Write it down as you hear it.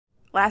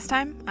Last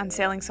time on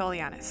Sailing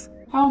Soulianis.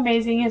 How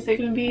amazing is it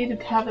going to be to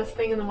have this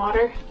thing in the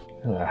water?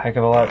 There's a heck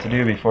of a lot to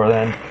do before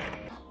then.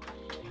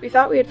 We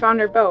thought we had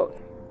found our boat,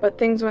 but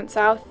things went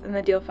south and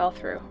the deal fell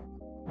through.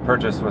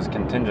 Purchase was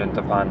contingent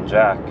upon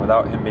Jack.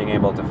 Without him being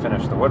able to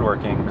finish the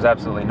woodworking, there's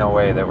absolutely no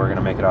way that we're going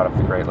to make it out of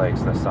the Great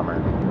Lakes this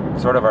summer.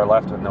 Sort of are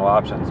left with no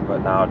options but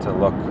now to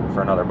look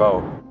for another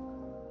boat.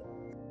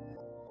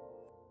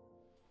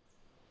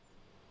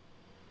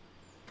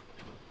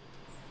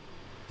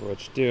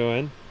 What you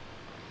doing?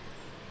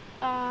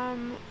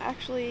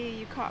 Actually,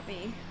 you caught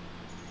me.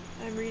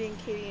 I'm reading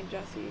Katie and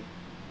Jesse.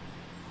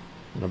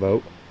 On a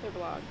boat? Their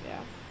blog, yeah.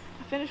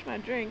 I finished my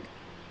drink.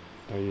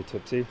 Are you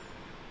tipsy?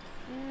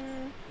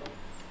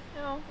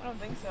 No, I don't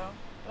think so.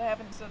 But I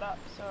haven't stood up,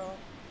 so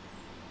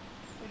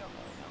we don't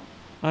really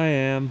know. I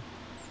am.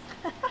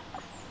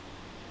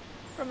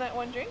 From that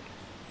one drink?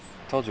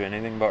 Told you,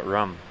 anything but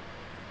rum,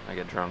 I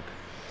get drunk.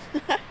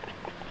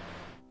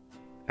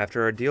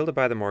 After our deal to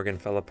buy the Morgan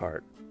fell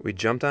apart, we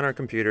jumped on our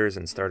computers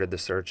and started the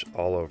search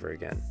all over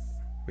again.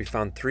 We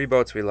found 3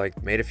 boats we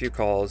liked, made a few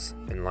calls,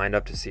 and lined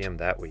up to see them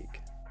that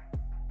week.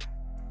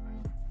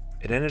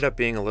 It ended up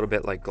being a little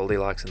bit like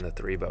Goldilocks and the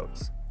 3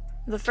 boats.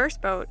 The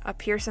first boat, a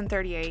Pearson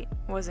 38,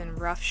 was in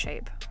rough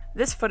shape.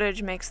 This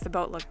footage makes the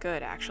boat look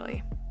good,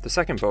 actually. The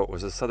second boat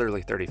was a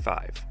Southerly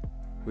 35.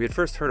 We had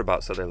first heard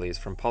about Southerlys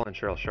from Paul and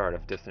Cheryl Shard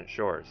of Distant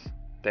Shores.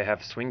 They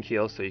have swing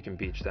keels so you can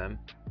beach them,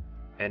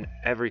 and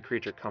every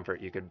creature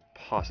comfort you could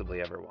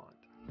possibly ever want.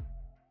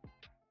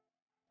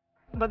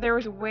 But there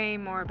was way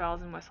more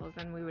bells and whistles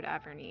than we would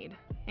ever need,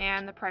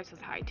 and the price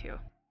was high too.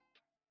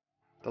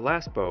 The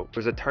last boat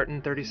was a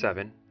Tartan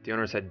 37. The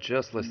owners had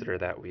just listed her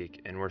that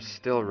week and were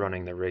still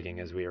running the rigging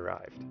as we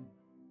arrived.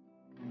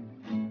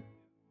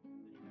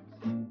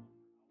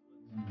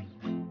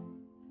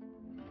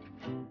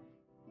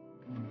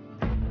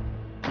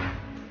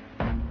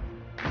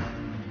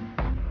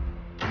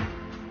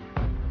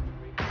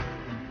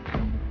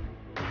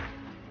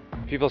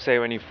 People say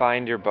when you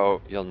find your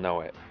boat, you'll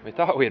know it. We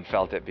thought we had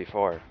felt it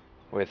before.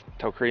 With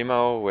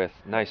Tocrimo, with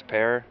nice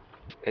pair.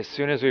 As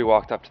soon as we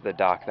walked up to the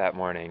dock that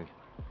morning,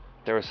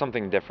 there was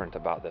something different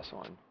about this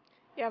one.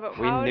 Yeah, but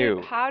We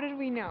knew. How did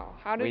we know?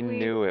 We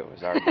knew it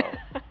was our boat.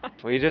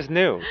 We just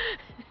knew.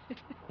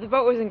 The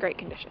boat was in great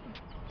condition,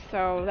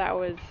 so that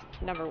was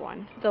number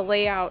one. The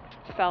layout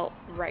felt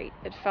right.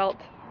 It felt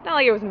not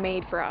like it was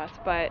made for us,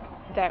 but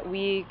that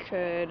we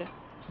could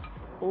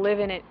live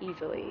in it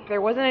easily. There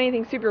wasn't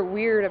anything super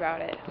weird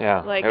about it.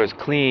 Yeah, it was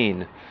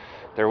clean.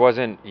 There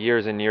wasn't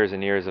years and years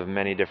and years of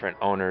many different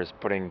owners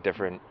putting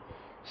different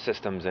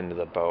systems into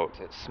the boat.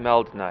 It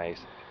smelled nice.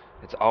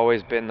 It's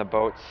always been the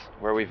boats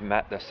where we've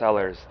met the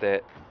sellers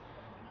that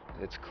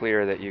it's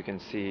clear that you can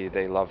see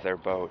they love their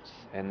boats.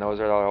 And those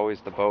are always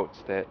the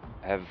boats that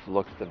have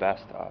looked the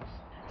best to us.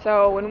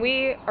 So when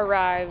we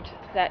arrived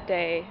that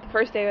day, the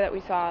first day that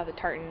we saw the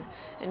Tartan,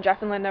 and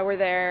Jeff and Linda were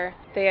there,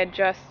 they had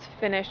just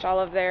finished all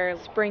of their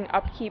spring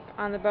upkeep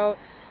on the boat,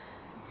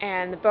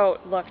 and the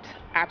boat looked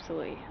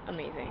absolutely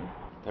amazing.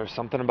 There's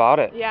something about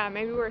it. Yeah,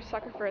 maybe we're a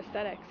sucker for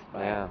aesthetics, but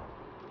yeah.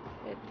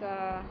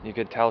 You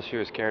could tell she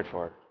was cared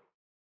for.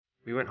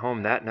 We went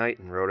home that night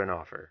and wrote an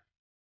offer.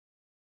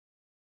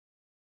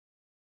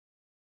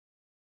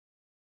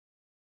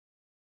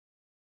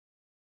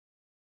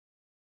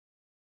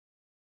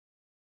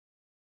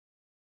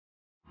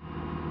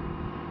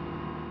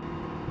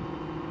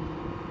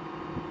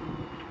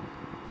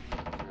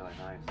 Really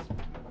nice.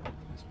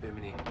 This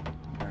Bimini,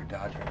 or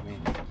Dodger, I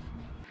mean.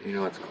 You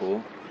know what's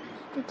cool?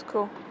 It's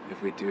cool.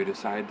 If we do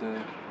decide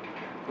to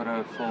put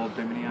a full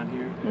Bimini on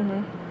here,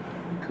 Mm-hmm.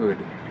 we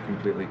could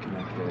completely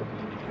connect it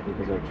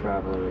because our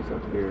traveler is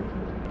up here.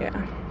 Yeah.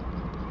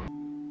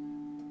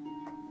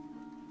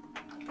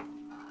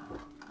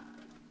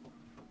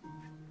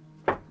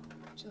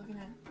 What you looking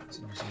at?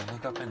 So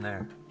look up in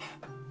there.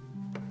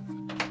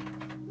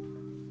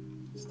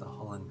 It's the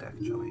hull and deck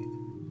joint.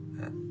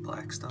 That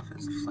black stuff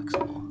is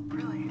flexible.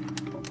 Really?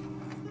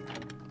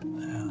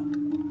 Yeah.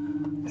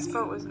 This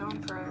boat was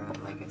known for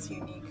like its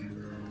unique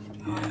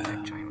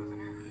deck joint,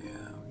 wasn't it?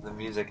 Yeah. The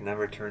music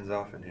never turns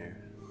off in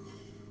here.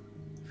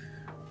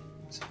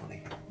 It's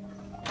funny.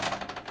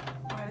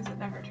 Why does it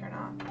never turn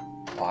on?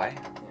 Why?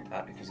 Yeah.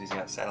 Not because he's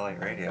got satellite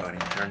radio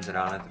and he turns it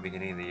on at the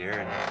beginning of the year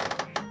and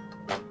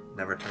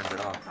never turns it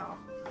off. Oh.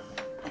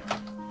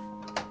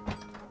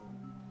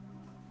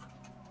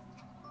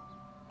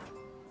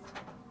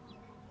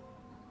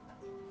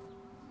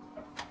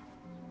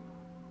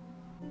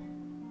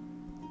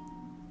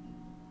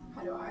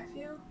 How do I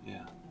feel?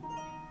 Yeah.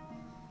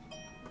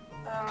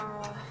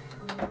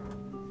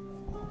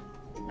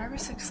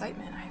 Nervous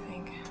excitement, I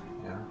think.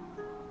 Yeah?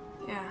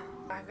 Yeah.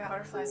 I've got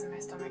butterflies in my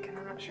stomach and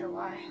I'm not sure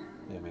why.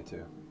 Yeah, me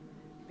too.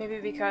 Maybe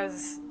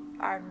because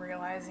I'm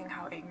realizing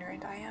how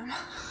ignorant I am.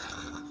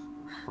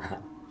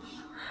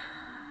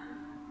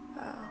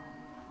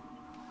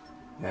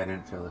 Yeah, I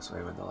didn't feel this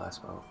way with the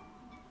last boat.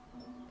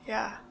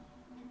 Yeah.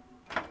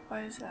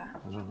 Why is that?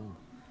 I don't know.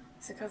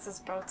 Is it because this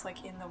boat's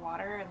like in the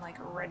water and like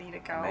ready to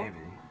go? Maybe.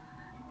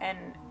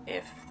 And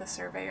if the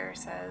surveyor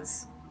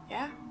says,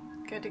 yeah,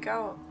 good to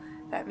go.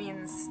 That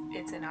means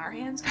it's in our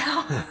hands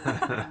now.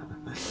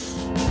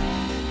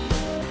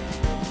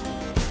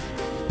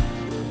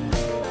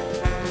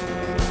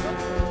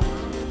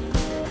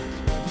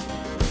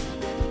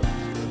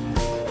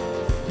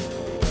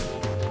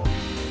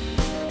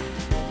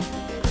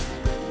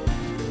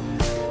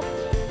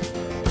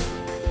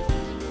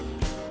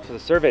 So the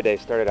survey day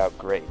started out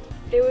great.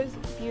 It was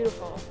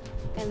beautiful.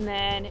 And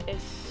then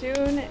as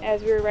soon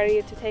as we were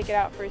ready to take it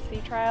out for a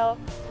sea trial,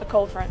 a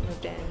cold front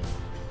moved in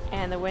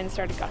and the wind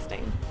started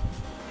gusting.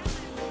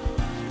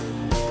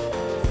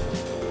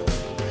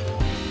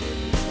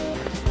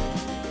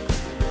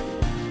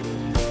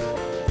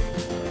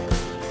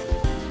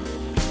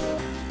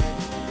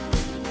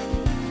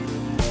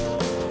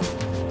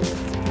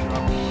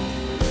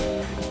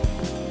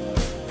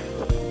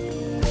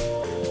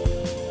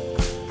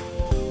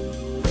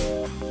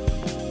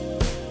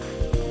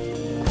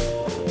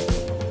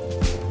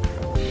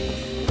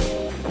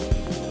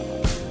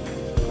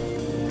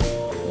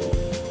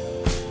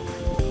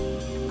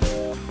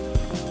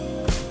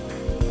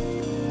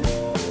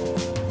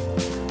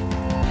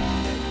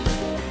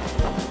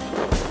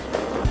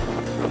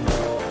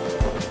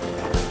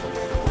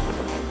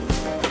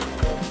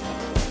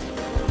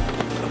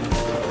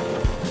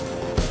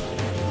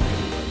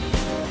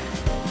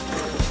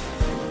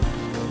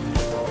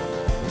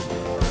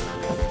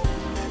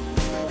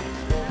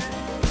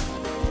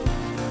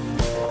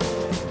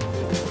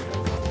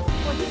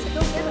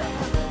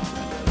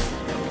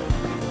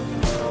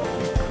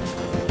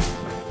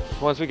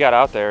 Once we got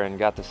out there and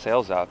got the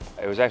sails up,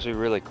 it was actually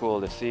really cool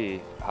to see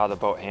how the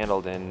boat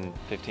handled in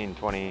 15,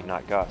 20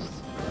 knot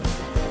gusts.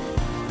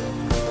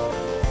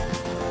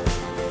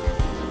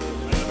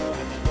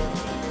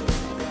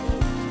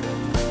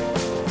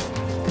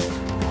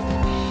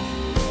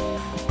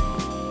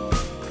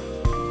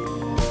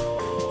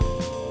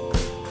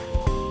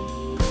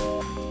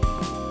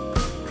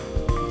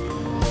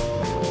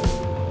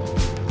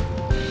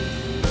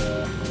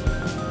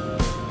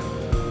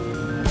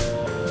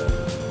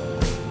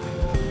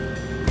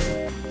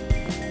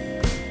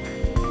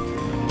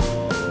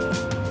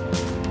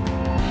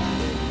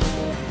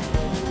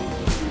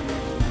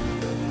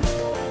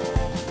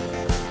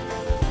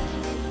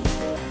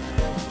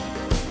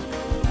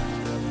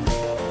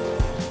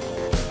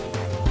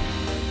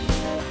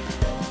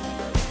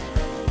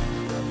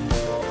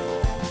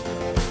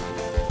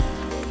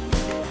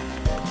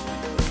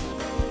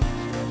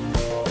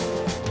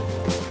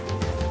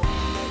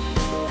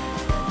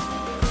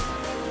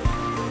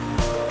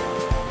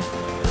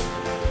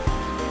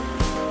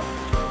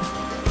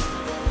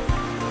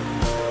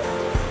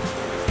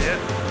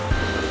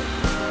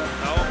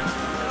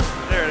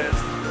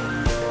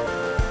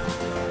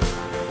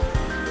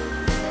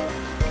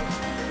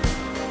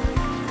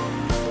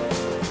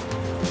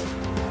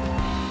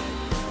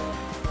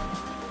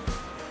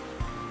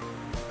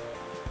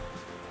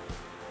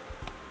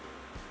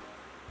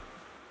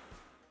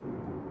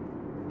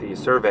 The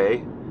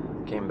survey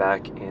came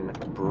back in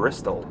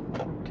Bristol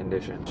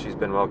condition. She's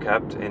been well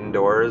kept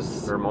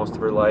indoors for most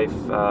of her life,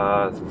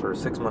 for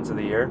 6 months of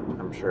the year.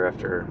 I'm sure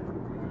after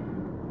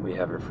we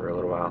have her for a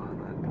little while,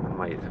 that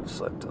might have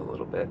slipped a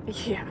little bit.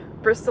 Yeah,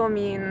 Bristol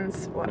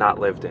means what? Not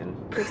lived in.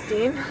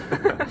 Pristine.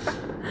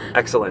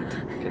 Excellent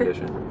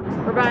condition.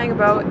 We're buying a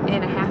boat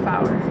in a half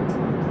hour.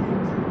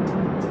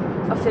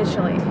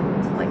 Officially.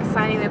 Like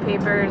signing the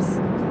papers,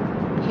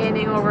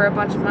 handing over a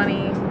bunch of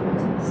money,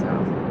 so.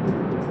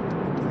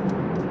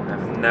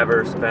 I've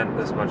never spent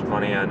this much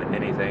money on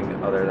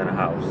anything other than a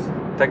house.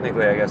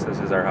 Technically, I guess this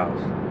is our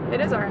house. It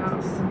is our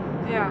house,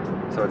 yeah.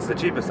 So it's the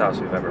cheapest house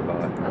we've ever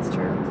bought. That's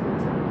true.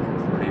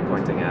 What are you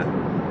pointing at?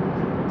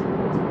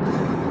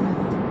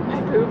 My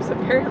boobs,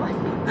 apparently.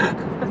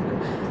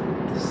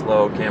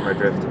 Slow camera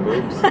drift to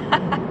boobs.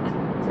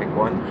 Take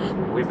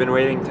one. We've been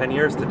waiting 10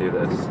 years to do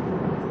this.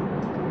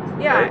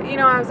 Yeah, right? you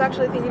know, I was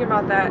actually thinking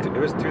about that. It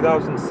was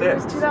 2006. It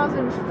was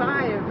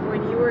 2005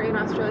 when you were in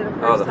Australia the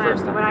first time.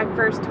 First time. When I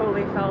first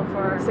totally fell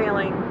for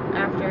sailing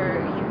after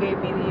you gave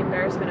me the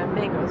embarrassment of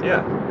mangoes.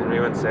 Yeah, and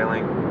we went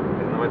sailing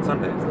in the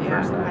Whitsundays the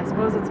first time. I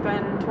suppose it's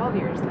been 12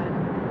 years then.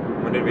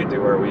 When did we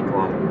do our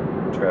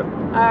week-long trip?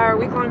 Our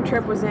week-long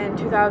trip was in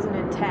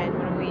 2010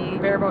 when we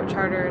bareboat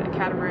chartered a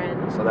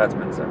catamaran. So that's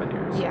been 7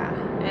 years. Yeah,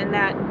 and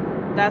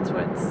that's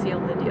what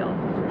sealed the deal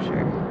for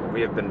sure.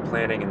 We have been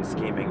planning and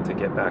scheming to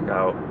get back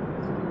out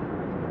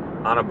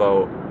on a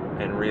boat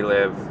and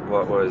relive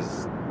what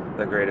was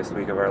the greatest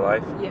week of our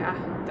life. Yeah,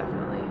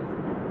 definitely.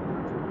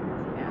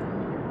 Yeah.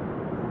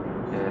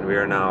 And we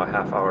are now a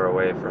half hour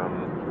away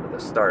from the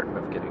start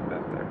of getting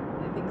back there.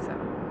 I think so.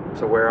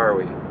 So where are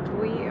we?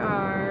 We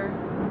are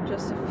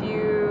just a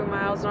few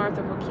miles north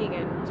of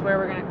Waukegan. It's where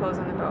we're going to close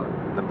on the boat.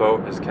 The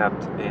boat is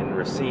kept in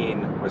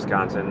Racine,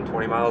 Wisconsin,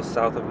 20 miles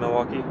south of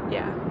Milwaukee.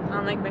 Yeah,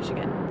 on Lake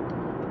Michigan.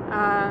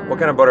 What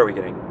kind of boat are we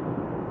getting?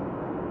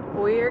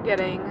 We are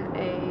getting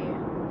a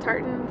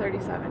Tartan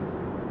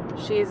 37.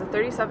 She is a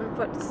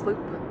 37-foot sloop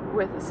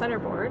with a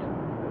centerboard.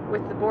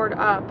 With the board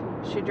up,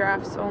 she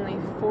drafts only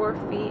 4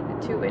 feet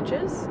 2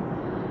 inches,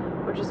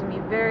 which is going to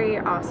be very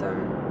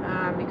awesome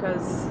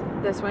because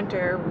this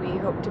winter we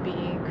hope to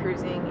be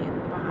cruising in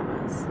the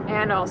Bahamas.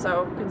 And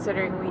also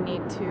considering we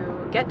need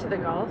to get to the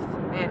Gulf,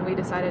 and we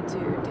decided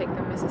to take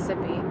the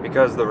Mississippi.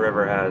 Because the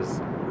river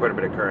has quite a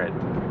bit of current,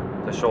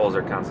 the shoals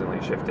are constantly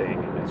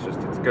shifting, and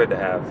it's good to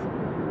have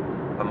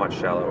a much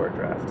shallower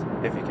draft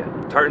if you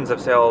can. Tartans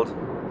have sailed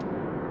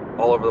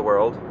all over the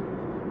world.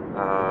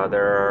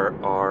 There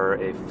are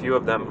a few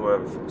of them who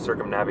have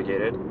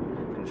circumnavigated.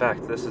 In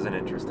fact, this is an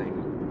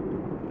interesting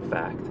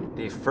fact.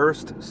 The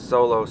first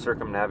solo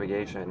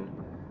circumnavigation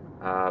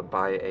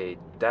by a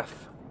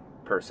deaf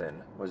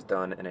person was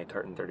done in a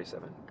Tartan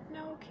 37.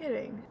 No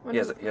kidding. He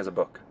has a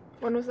book.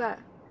 When was that?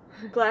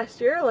 Last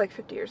year or like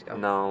 50 years ago?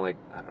 No, like,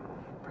 I don't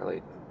know,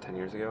 probably 10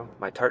 years ago.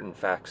 My Tartan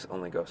facts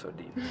only go so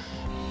deep.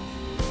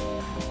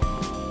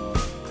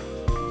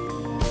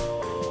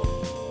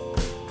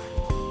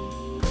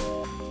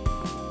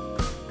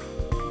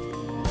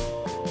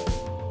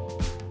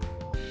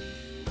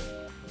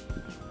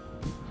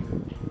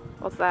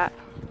 What's that?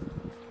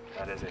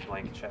 That is a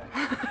blank check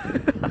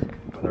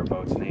with our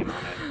boat's name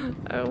on it.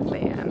 Oh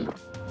man.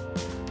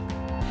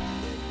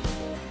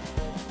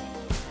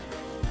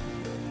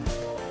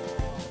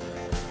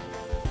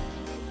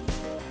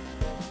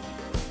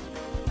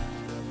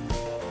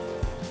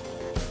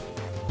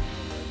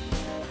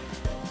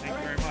 Thank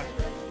you very much.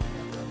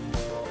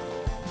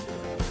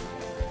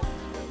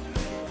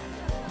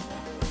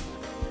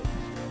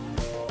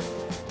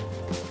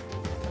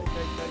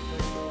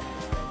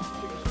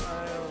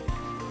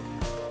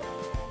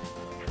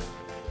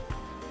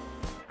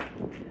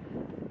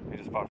 We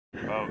just bought a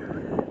boat.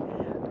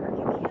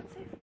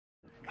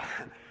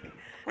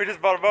 We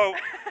just bought a boat.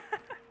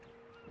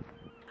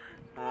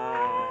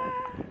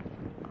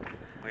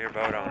 We're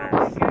boat owners.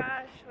 Oh my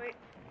gosh, wait,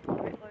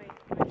 let me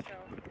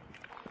show.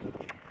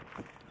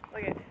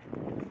 Look at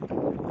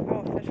how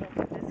official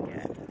this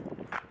get.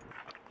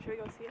 Should we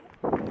go see it?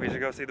 We should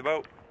go see the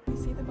boat. Can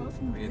you see the boat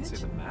from the We can bridge? see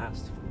the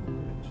mast from the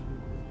bridge.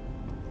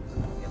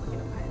 Yeah, look at it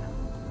high enough.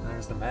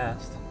 There's the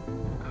mast.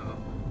 Oh.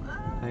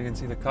 And you can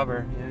see the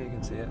cover. Yeah, you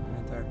can see it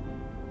right there.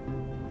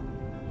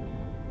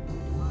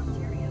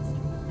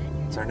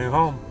 It's our new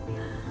home.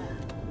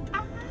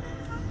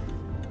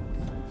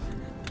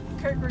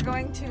 Kirk, we're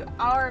going to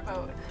our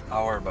boat.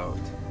 Our boat.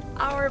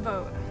 Our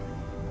boat.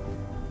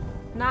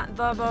 Not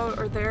the boat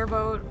or their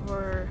boat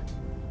or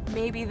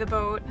maybe the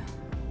boat.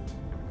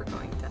 We're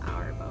going to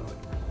our boat.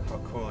 How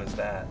cool is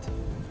that?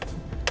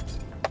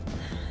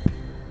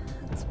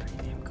 That's pretty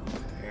damn cool.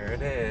 Here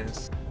it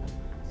is.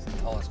 It's the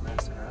tallest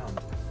mast around.